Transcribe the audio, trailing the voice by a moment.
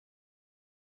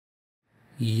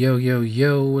Yo, yo,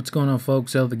 yo, what's going on,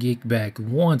 folks? ELTheGeek back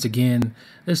once again,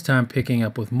 this time picking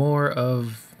up with more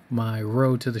of my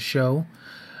road to the show,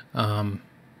 14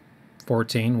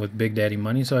 with Big Daddy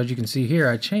Money. So as you can see here,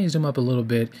 I changed him up a little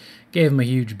bit, gave him a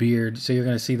huge beard, so you're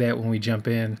going to see that when we jump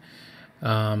in.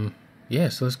 Yeah,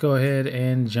 so let's go ahead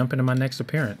and jump into my next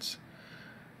appearance.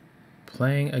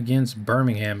 Playing against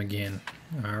Birmingham again.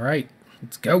 All right,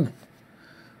 let's go.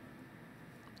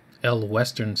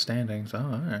 Western standings. Oh,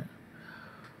 all right.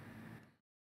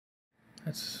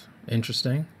 That's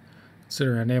interesting.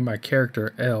 Considering I named my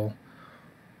character L.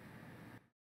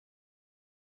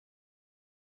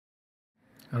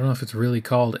 I don't know if it's really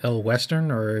called L Western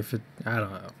or if it, I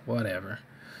don't know, whatever.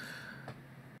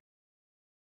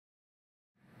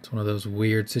 It's one of those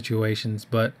weird situations,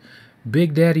 but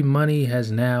Big Daddy Money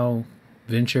has now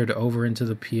ventured over into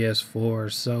the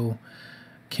PS4, so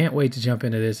can't wait to jump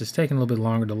into this. It's taking a little bit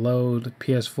longer to load. The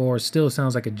PS4 still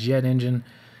sounds like a jet engine.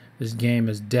 This game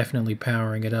is definitely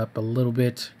powering it up a little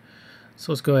bit.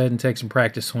 So let's go ahead and take some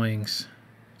practice swings.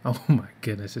 Oh my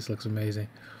goodness, this looks amazing.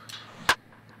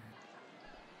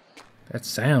 That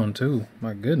sound too,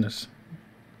 my goodness.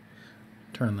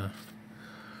 Turn the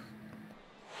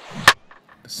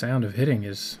sound of hitting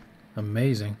is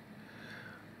amazing.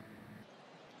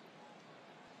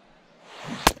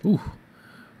 Ooh,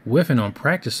 whiffing on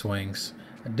practice swings.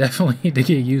 I definitely need to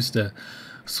get used to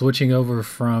switching over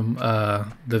from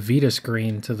the Vita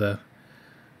screen to the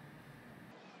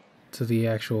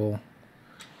actual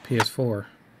PS4.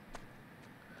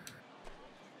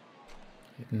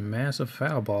 Hitting massive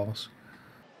foul balls.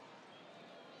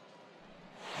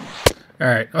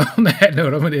 Alright, on that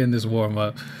note, I'm going to end this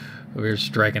warm-up. We're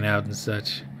striking out and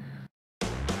such.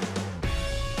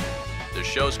 The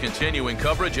show's continuing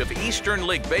coverage of Eastern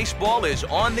League Baseball is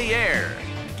on the air.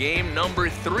 Game number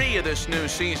 3 of this new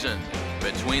season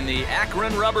between the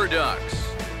Akron Rubber Ducks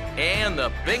and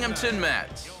the Binghamton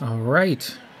Mets. All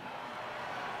right,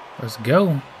 let's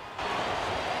go.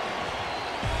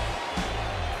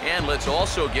 And let's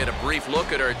also get a brief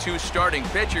look at our 2 starting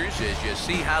pitchers as you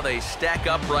see how they stack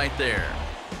up right there.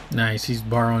 Nice, he's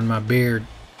borrowing my beard.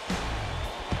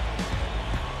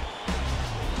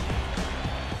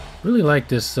 Really like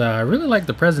this, I really like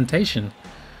the presentation.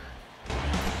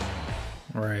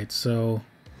 All right, so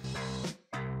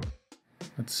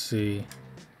let's see.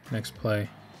 Next play.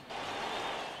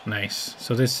 Nice.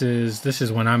 So this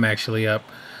is when I'm actually up.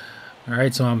 All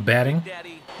right, so I'm batting.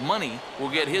 Daddy Money will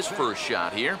get his first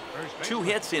shot here. 2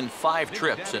 hits in 5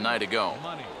 trips a night ago.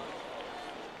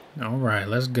 All right,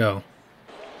 let's go.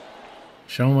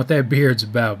 Show him what that beard's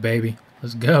about, baby.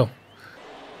 Let's go.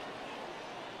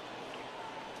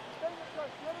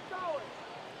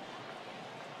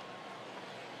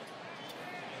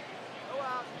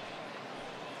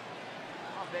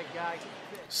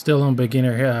 Still on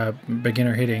beginner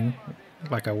hitting,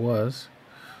 like I was.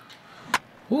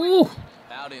 Ooh,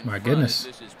 my goodness!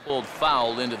 This is pulled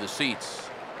foul into the seats.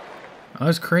 I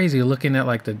was crazy looking at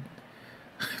like the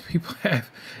people have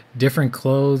different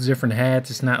clothes, different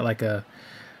hats. It's not like a.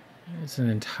 It's an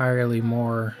entirely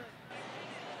more.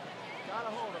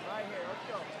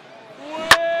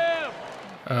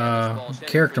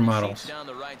 Character models. Down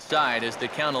the right side as the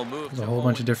count will move. There's a whole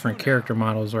bunch of different character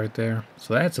models right there,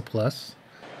 so that's a plus.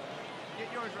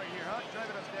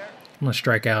 I'm gonna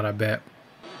strike out, I bet.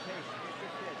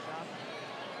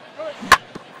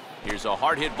 Here's a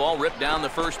hard hit ball ripped down the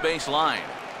first base line,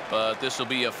 but this will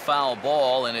be a foul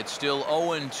ball, and it's still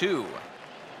 0-2.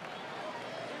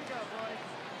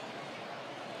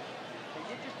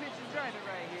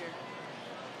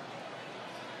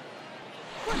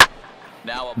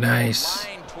 Now a nice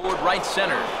line toward right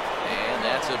center, and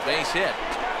that's a base hit.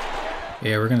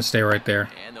 Yeah, we're gonna stay right there.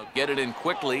 And they'll get it in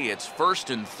quickly. It's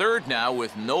 1st and 3rd now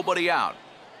with nobody out.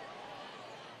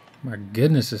 My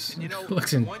goodness, this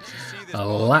looks a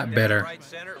lot better. Right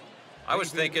center, I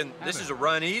was thinking this is a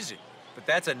run easy, but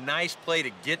that's a nice play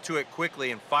to get to it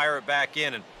quickly and fire it back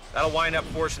in, and that'll wind up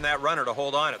forcing that runner to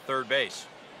hold on at 3rd base.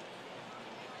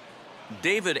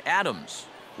 David Adams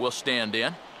will stand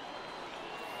in.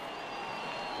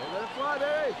 Let it fly,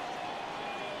 baby.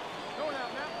 Going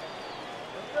out now.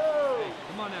 Let's go. Hey,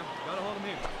 come on now. Gotta hold him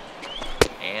here.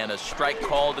 And a strike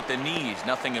called at the knees,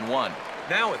 0-1.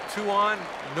 Now with 2 on,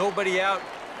 nobody out,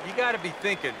 you got to be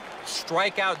thinking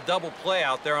strikeout double play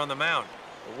out there on the mound.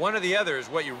 But one or the other is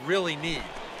what you really need.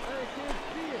 Hey, can't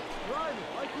see it. Drive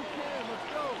it like you can. Let's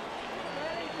go.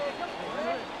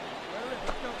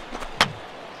 Let's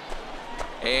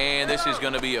go. And this is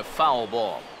going to be a foul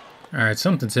ball. All right,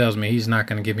 something tells me he's not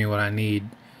gonna give me what I need.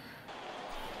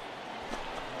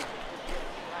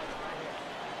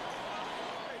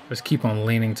 Let's keep on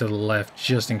leaning to the left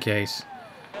just in case.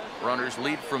 Runners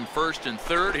lead from first and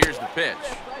third. Here's the pitch.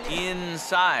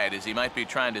 Inside, as he might be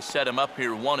trying to set him up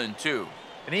here 1-2.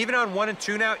 And even on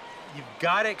 1-2 now, you've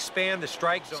got to expand the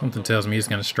strike zone. Something tells me he's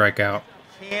going to strike out.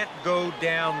 Can't go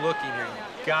down looking here.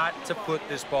 You've got to put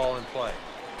this ball in play.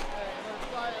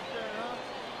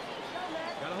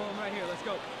 Gotta hold him right here. Let's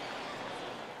go.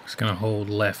 He's going to hold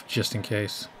left just in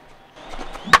case.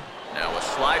 Now a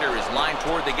slider is lined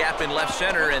toward the gap in left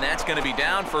center, and that's going to be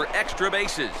down for extra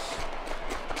bases.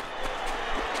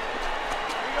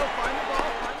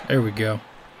 There we go.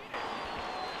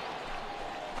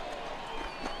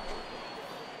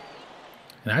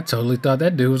 And I totally thought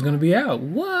that dude was going to be out.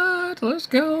 What? Let's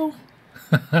go.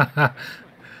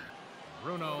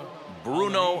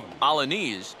 Bruno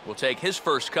Alaniz will take his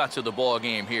first cuts of the ball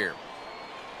game here.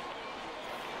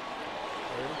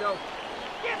 Here we go.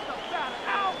 Get the batter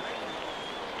out.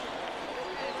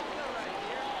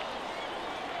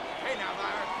 Hey now,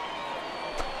 Byron.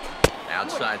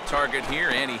 Outside target here,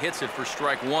 and he hits it for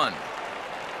strike one.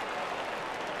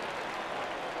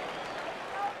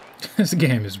 This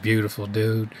game is beautiful,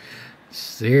 dude.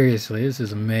 Seriously, this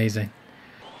is amazing.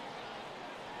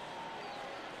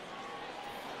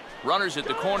 Runners at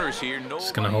the corners here.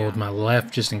 Just going to hold my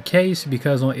left just in case,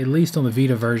 because at least on the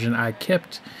Vita version, I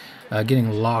kept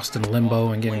getting lost in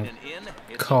limbo and getting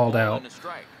called out.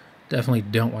 Definitely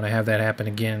don't want to have that happen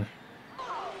again.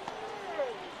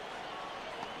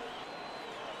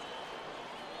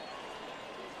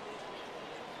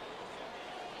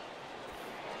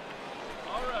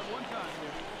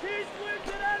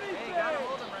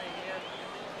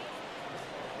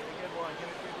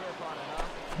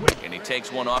 And he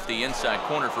takes one off the inside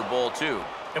corner for ball two.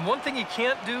 And one thing you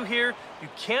can't do here, you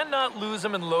cannot lose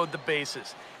him and load the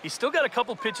bases. He's still got a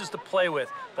couple pitches to play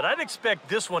with, but I'd expect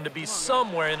this one to be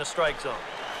somewhere in the strike zone.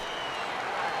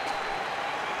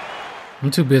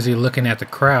 I'm too busy looking at the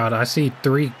crowd. I see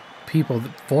 4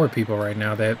 people right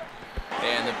now that...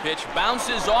 And the pitch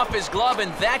bounces off his glove,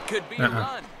 and that could be a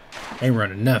run. Ain't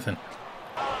running nothing.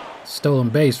 Stolen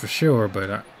base for sure,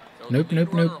 but nope.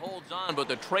 But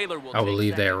the trailer will I will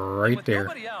leave that right With there.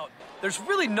 nobody out, there's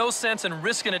really no sense in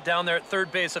risking it down there at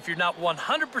third base if you're not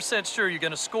 100% sure you're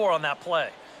going to score on that play.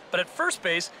 But at first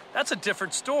base, that's a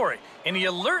different story. And he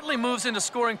alertly moves into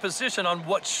scoring position on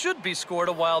what should be scored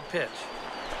a wild pitch.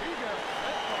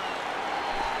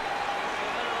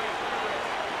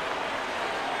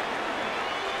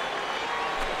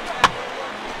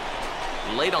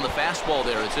 Late on the fastball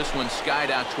there as this one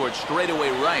skied out towards straightaway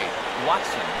right.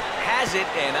 Watson has it,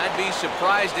 and I'd be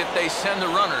surprised if they send the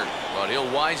runner. But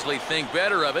he'll wisely think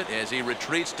better of it as he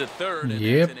retreats to third.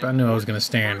 Yep, I knew I was going to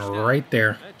stand right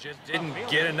there. Just didn't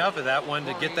get enough of that one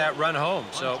to get that run home.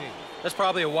 So that's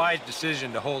probably a wise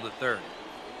decision to hold at third.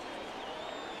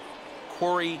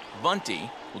 Corey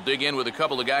Bunty will dig in with a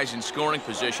couple of guys in scoring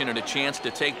position and a chance to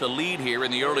take the lead here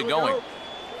in the early going.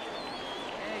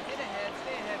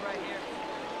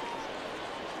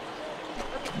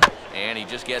 And he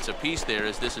just gets a piece there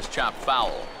as this is chopped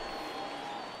foul.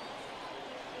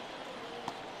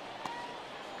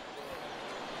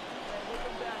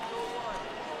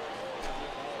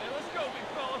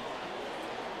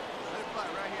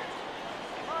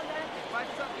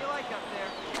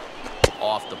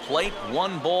 Off the plate,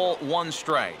 1 ball, 1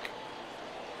 strike.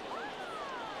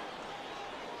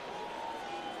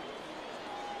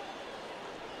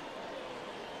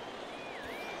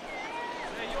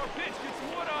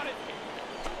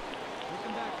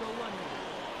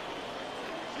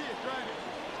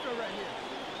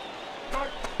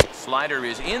 Slider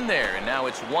is in there, and now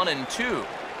it's 1-2.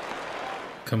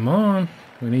 Come on.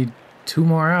 We need 2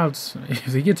 more outs.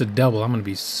 If he gets a double, I'm going to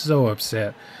be so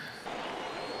upset.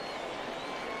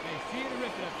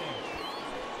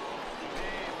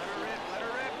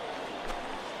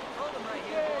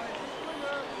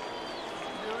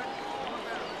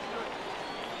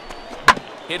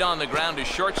 Hit on the ground to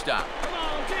shortstop.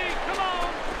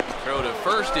 Throw to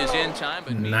first is in time,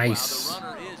 but nice. The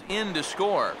runner is in to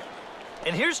score.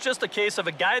 And here's just a case of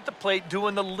a guy at the plate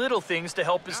doing the little things to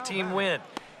help his team win.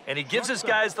 And he gives his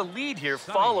guys the lead here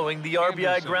following the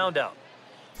RBI groundout.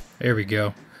 There we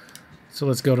go. So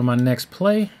let's go to my next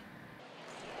play.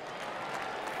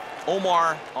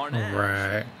 Omar Arnaz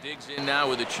Right. digs in now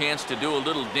with a chance to do a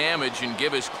little damage and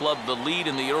give his club the lead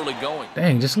in the early going.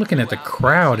 Dang, just looking at the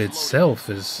crowd itself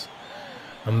is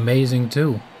amazing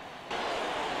too.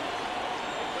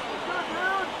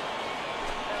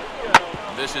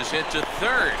 This is hit to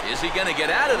third. Is he going to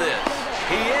get out of this?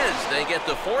 He is. They get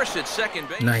the force at second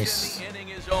base. Nice. And the inning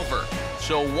is over.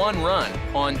 So 1 run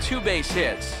on 2 base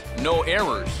hits, no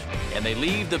errors, and they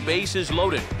leave the bases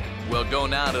loaded. We'll go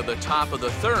now to the top of the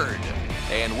third,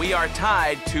 and we are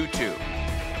tied 2-2.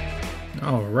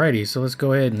 Alrighty, so let's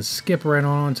go ahead and skip right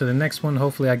on to the next one.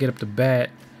 Hopefully I get up to bat.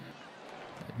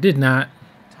 Did not.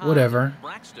 Whatever.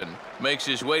 Braxton makes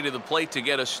his way to the plate to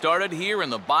get us started here in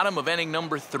the bottom of inning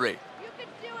number 3. You can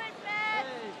do it, man!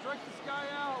 Hey, strike this guy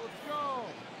out. Let's go.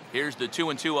 Here's the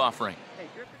 2-2 offering. Hey,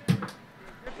 Griffin.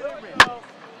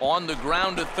 On the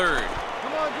ground to third.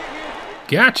 Come on, get here.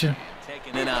 Gotcha.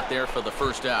 Taken in out there for the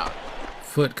first out.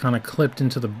 Foot kind of clipped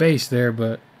into the base there,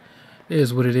 but it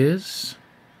is what it is.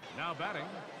 Now batting,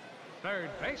 third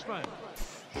baseman,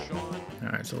 Sean.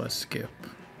 Alright, so let's skip.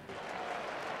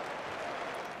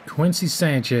 Quincy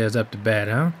Sanchez up to bat,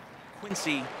 huh?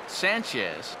 Quincy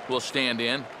Sanchez will stand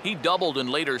in. He doubled and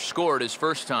later scored his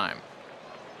first time.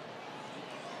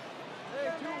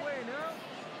 Hey, two-way now.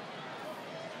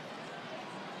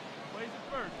 Plays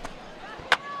it first.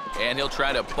 And he'll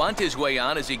try to bunt his way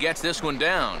on as he gets this one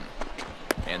down.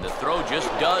 And the throw just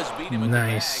does beat him in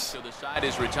Nice. the bag, so the side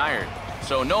is retired.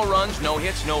 So no runs, no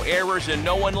hits, no errors, and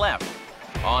no one left.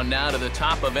 On now to the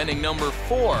top of inning number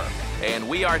 4, and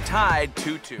we are tied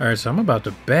 2-2. Alright, so I'm about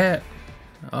to bat.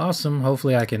 Awesome.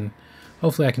 Hopefully I can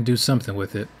do something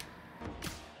with it.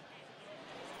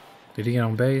 Did he get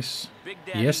on base? Big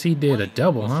Daddy Yes, he did. A Money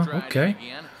double, will huh? stride Okay. in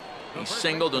again. He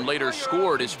singled and later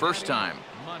scored his first time.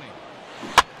 Money.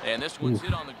 And this one's Ooh.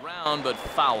 hit on the ground, but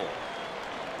foul.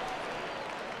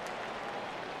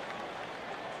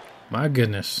 My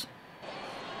goodness. Here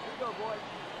you go, boy.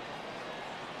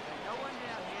 No one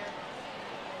down here.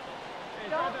 Hey, Don't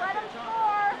try let that him pitch,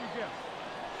 huh?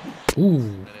 score! Ooh.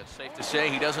 And it's safe to say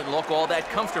he doesn't look all that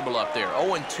comfortable up there.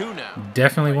 0-2 now.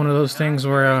 Definitely one of those things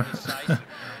where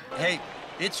Hey,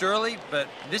 it's early, but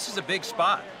this is a big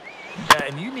spot. Yeah,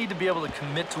 and you need to be able to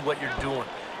commit to what you're doing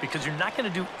because you're not going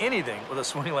to do anything with a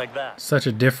swing like that. such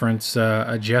a difference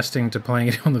adjusting to playing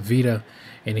it on the Vita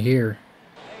and here.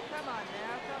 Hey, come on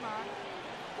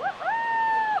now,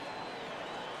 come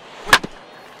on.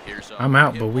 Here's a I'm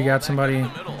out, hit but we ball got back somebody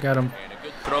up the middle. got him. And a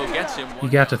good throw gets him. He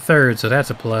got to third, so that's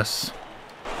a plus.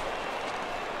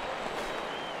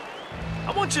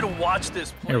 I want you to watch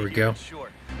this play. There we here go. in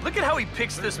short. Look at how he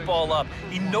picks this ball up.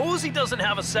 He knows he doesn't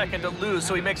have a second to lose,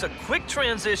 so he makes a quick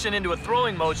transition into a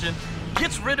throwing motion,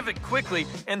 gets rid of it quickly,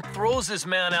 and throws his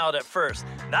man out at first.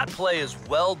 That play is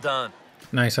well done.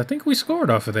 Nice. I think we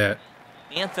scored off of that.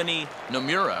 Anthony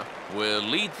Nomura will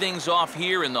lead things off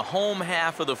here in the home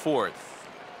half of the 4th.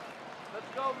 Let's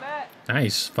go, Matt.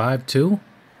 Nice. 5-2.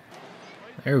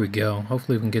 There we go.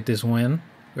 Hopefully we can get this win.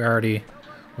 We're already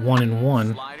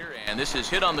 1-1. Slider, and this is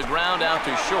hit on the ground out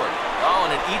to short. Oh,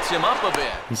 and it eats him up a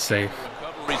bit. He's safe.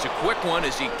 Recovery's a quick one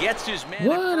as he gets his man.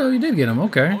 What? Oh, you did get him.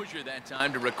 Okay. Composure that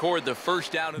time to record the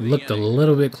first out of the Looked a inning.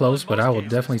 little bit close, but I will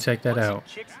definitely take that Once out.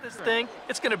 he kicks this thing,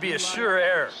 it's going to be a sure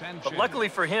error. But luckily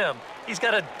for him, he's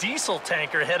got a diesel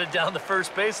tanker headed down the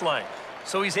first baseline.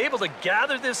 So he's able to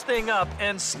gather this thing up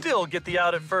and still get the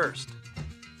out at first.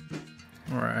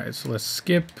 All right, so let's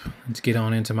skip. Let's get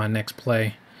on into my next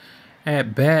play.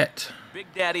 At bat. Big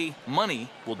Daddy Money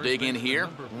will dig in here.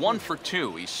 1 for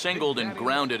 2. He's singled and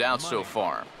grounded out so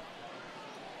far.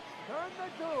 Turn the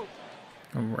two.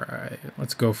 All right,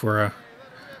 let's go for a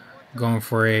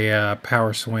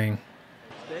power swing.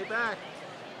 Stay back.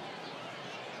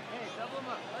 Hey, double him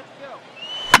up. Let's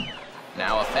go.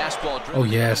 Now a fastball driven Oh,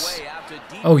 yes. away out to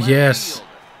deep Oh, left yes. field.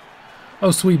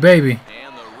 Oh, sweet baby.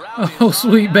 And the route Oh, is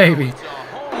sweet on baby. now. It's a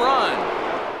home run.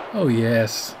 Oh,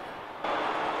 yes.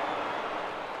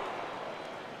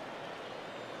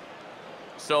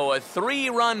 So a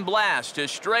 3-run blast to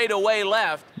straightaway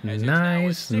left. as it's now a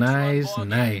Nice, 6-run nice, ball game.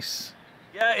 nice.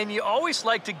 Yeah, and you always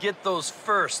like to get those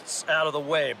firsts out of the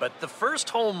way, but the first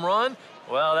home run,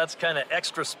 well, that's kind of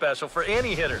extra special for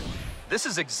any hitter. This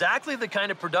is exactly the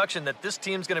kind of production that this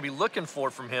team's going to be looking for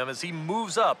from him as he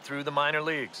moves up through the minor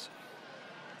leagues.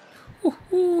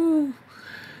 Woohoo.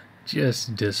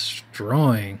 Just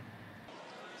destroying.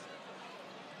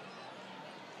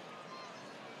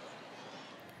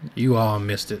 You all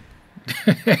missed it.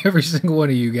 Every single one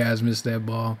of you guys missed that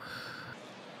ball.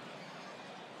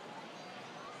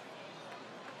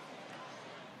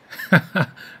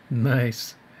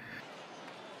 Nice.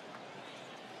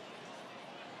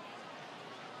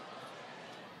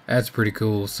 That's pretty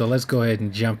cool. So let's go ahead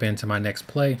and jump into my next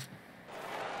play.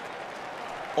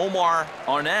 Omar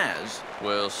Arnaz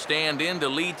will stand in to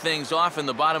lead things off in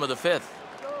the bottom of the 5th.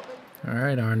 All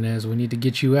right, Arnaz, we need to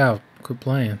get you out. Quit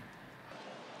playing.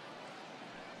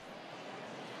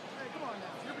 Hey, come on now.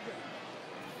 Here we go.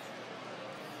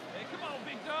 Hey, come on,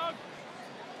 big dog.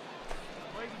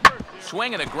 Plays it first here.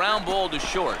 Swinging a ground ball to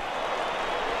short.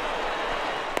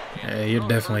 Yeah, you're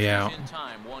definitely out.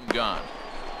 Time, one gone.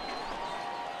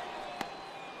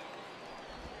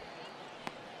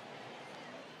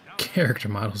 Character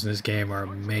models in this game are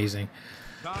amazing.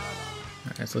 All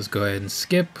right, so let's go ahead and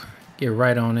skip. Get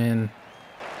right on in.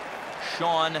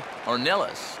 Sean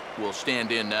Ornelas will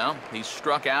stand in now. He's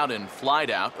struck out and flied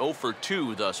out, 0 for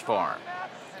 2 thus far.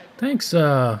 Thanks.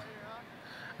 I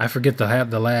forget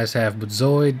the last half, but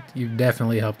Zoid, you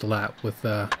definitely helped a lot with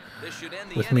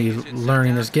me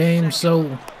learning this game.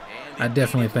 So I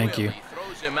definitely thank you.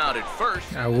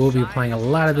 I will be playing a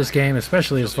lot of this game,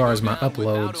 especially as far as my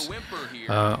uploads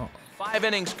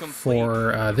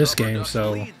for this game.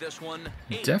 So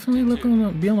definitely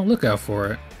be on the lookout for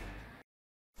it.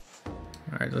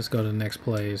 All right, let's go to the next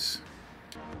plays.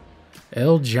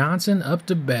 L. Johnson up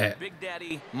to bat. Big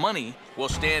Daddy Money will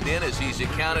stand in as he's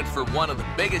accounted for one of the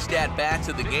biggest at-bats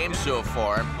of the game so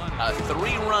far. A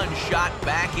 3-run shot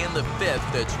back in the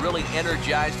 5th that's really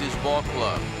energized his ball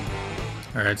club.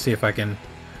 All right, see if I can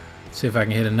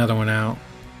hit another one out.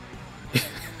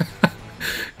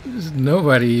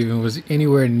 Nobody even was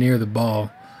anywhere near the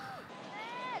ball.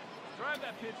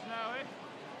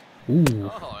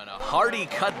 Ooh. Oh, and a hearty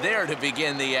cut there to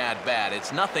begin the at-bat.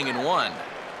 It's 0-1.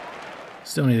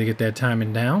 Still need to get that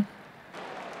timing down.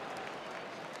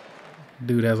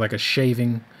 Dude has like a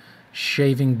shaving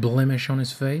blemish on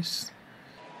his face.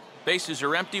 Bases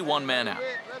are empty, 1 man out.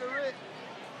 Let her rip.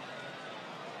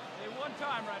 Hey, one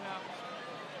time right now.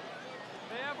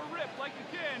 They have a rip like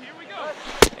you can. Here we go.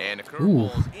 And a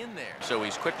curveball's in there, so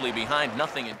he's quickly behind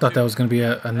 0-2. Thought that was going to be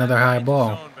another high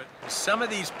ball. Some of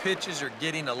these pitches are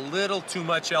getting a little too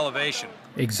much elevation.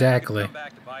 Exactly. Come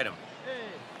back to bite them. Hey,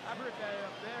 I ripped that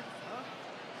up there.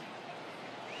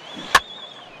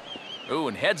 Huh? Ooh,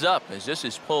 and heads up as this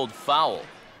is pulled foul.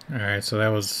 All right, so that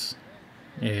was,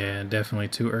 yeah, definitely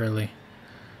too early.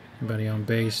 Anybody on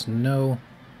base? No.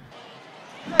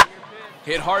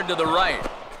 Hit hard to the right.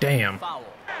 Damn. Foul.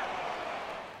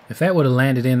 If that would have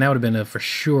landed in, that would have been a for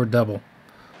sure double.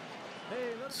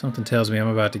 Something tells me I'm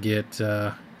about to get,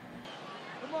 I'm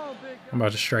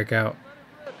about to strike out.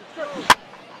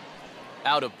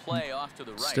 Out of play, off to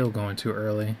the right. Still going too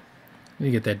early. Need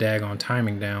to get that daggone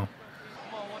timing down.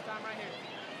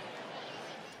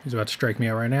 He's about to strike me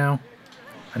out right now.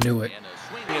 I knew it. And a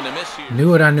swing and a miss here.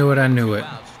 Knew it, I knew it, I knew it.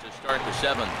 Outs to start the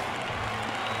 7th.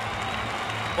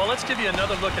 Well, let's give you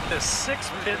another look at this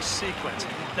 6-pitch sequence.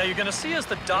 Now, you're going to see as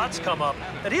the dots come up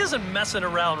that he isn't messing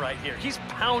around right here. He's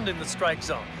pounding the strike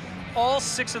zone. All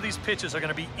 6 of these pitches are going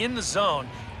to be in the zone.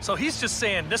 So he's just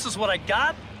saying, this is what I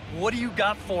got. What do you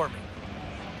got for me?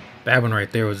 That one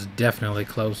right there was definitely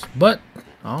close, but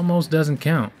almost doesn't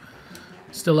count.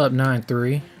 Still up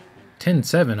 9-3.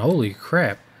 10-7. Holy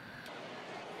crap.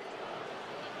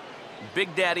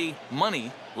 Big Daddy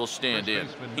Money will stand in.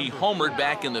 He homered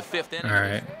back in the 5th inning. All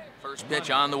right. First pitch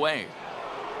on the way.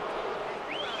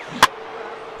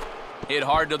 Hit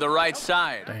hard to the right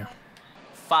side. Damn.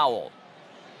 Foul.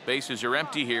 Bases are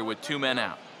empty here with 2 men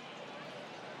out.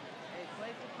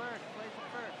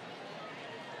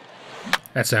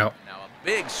 That's out. Now a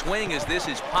big swing as this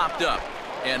is popped up.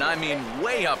 And I mean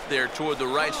way up there toward the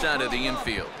right side of the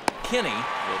infield. Kinney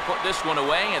will put this one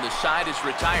away and the side is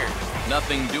retired.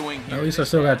 Nothing doing here. At least I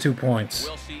still got 2 points.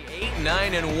 We'll see 8,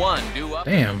 9, and 1 due up.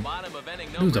 Damn. At the bottom of inning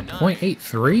Dude's a number 9.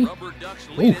 .83. Rubber Ducks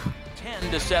lead Oof. it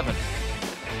 10-7.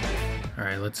 All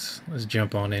right, let's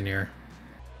jump on in here.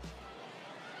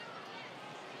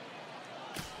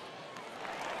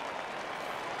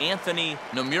 Anthony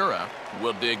Nomura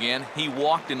will dig in. He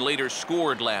walked and later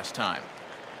scored last time.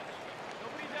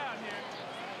 Nobody down here.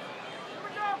 Here we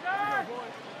go, guys.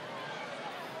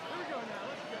 Here we go now.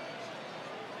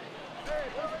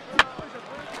 Let's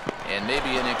go. And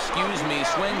maybe an excuse me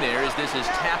swing there as this is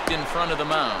tapped in front of the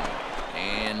mound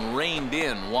and reined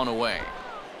in, 1 away.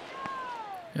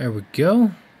 There we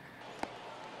go.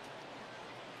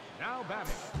 Now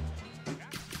batting.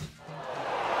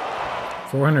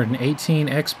 418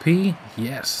 XP.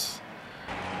 Yes.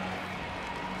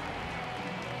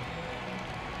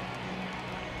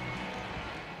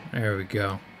 There we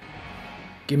go.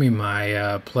 Give me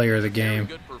my player of the game.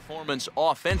 Good performance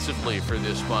offensively for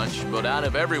this bunch, but out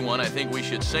of everyone, I think we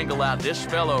should single out this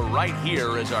fellow right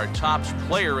here as our top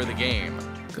player of the game.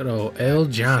 Good old L.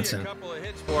 Johnson. A couple of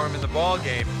hits for him in the ball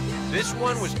game. This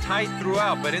one was tight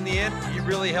throughout, but in the end, he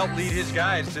really helped lead his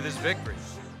guys to this victory.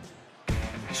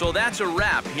 So that's a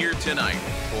wrap here tonight.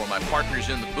 For my partners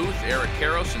in the booth, Eric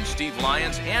Karros and Steve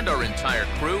Lyons, and our entire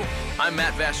crew, I'm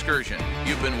Matt Vasgersian.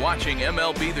 You've been watching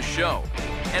MLB The Show.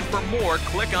 And for more,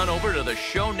 click on over to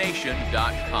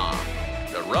theshownation.com.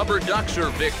 The The Rubber Ducks are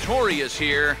victorious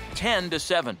here,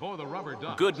 10-7. For the Rubber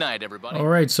Ducks. Good night, everybody. All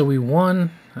right, so we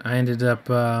won. I ended up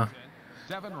 7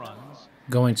 runs.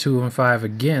 going 2-5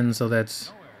 again, so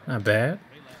that's not bad.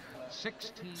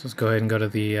 16. So let's go ahead and go to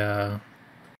the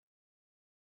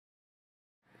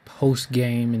post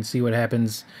game and see what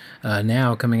happens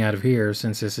now coming out of here.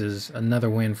 Since this is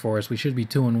another win for us, we should be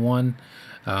 2-1.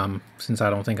 Since I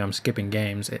don't think I'm skipping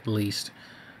games at least.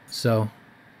 So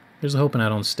here's hoping I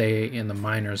don't stay in the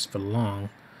minors for long.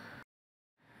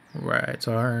 Right,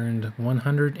 so I earned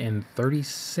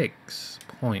 136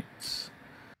 points.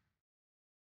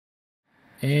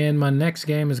 And my next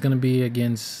game is going to be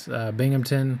against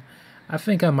Binghamton. I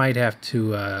think I might have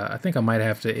to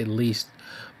at least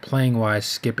playing wise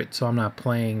skip it, so I'm not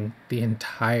playing the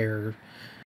entire,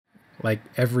 like,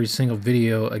 every single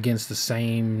video against the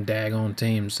same daggone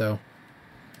team. So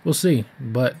we'll see,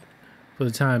 but for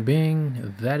the time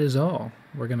being, that is all.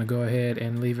 We're gonna go ahead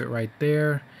and leave it right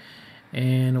there.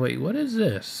 And wait, what is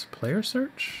this? Player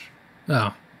search?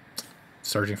 Oh,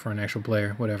 searching for an actual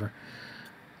player, whatever.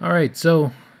 All right,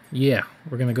 so yeah,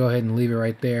 we're gonna go ahead and leave it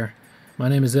right there. My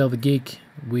name is ELTheGeek.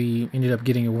 We ended up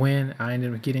getting a win. I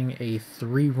ended up getting a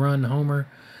 3-run homer,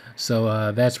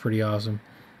 so that's pretty awesome.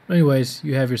 Anyways,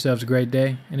 you have yourselves a great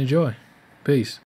day and enjoy. Peace.